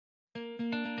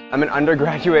I'm an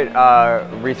undergraduate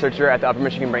researcher at the Upper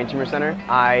Michigan Brain Tumor Center.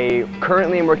 I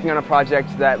currently am working on a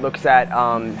project that looks at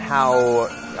how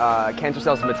cancer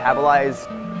cells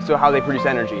metabolize, so how they produce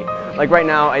energy. Like right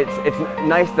now, it's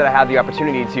nice that I have the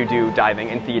opportunity to do diving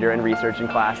and theater and research in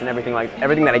class and everything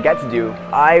that I get to do.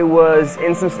 I was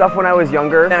in some stuff when I was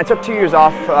younger, and I took 2 years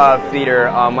off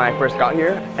theater when I first got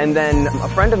here. And then a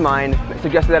friend of mine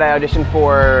suggested that I audition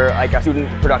for like a student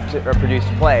produced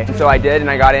play. And so I did, and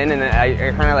I got in, and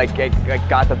I kind of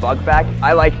got the bug back.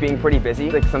 I like being pretty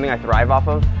busy, like something I thrive off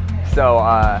of. So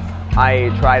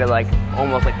I try to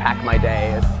almost pack my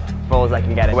day as full as I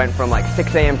can get it. I went from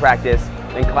 6 a.m. practice,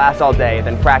 then class all day,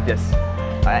 then practice,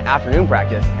 afternoon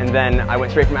practice, and then I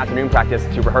went straight from afternoon practice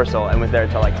to rehearsal and was there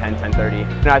until 10:30.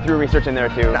 And I threw research in there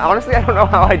too. And honestly, I don't know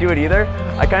how I do it either.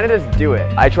 I kind of just do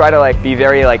it. I try to be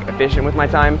very efficient with my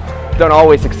time. Don't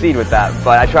always succeed with that,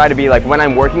 but I try to be when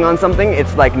I'm working on something,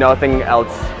 it's like nothing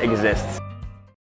else exists.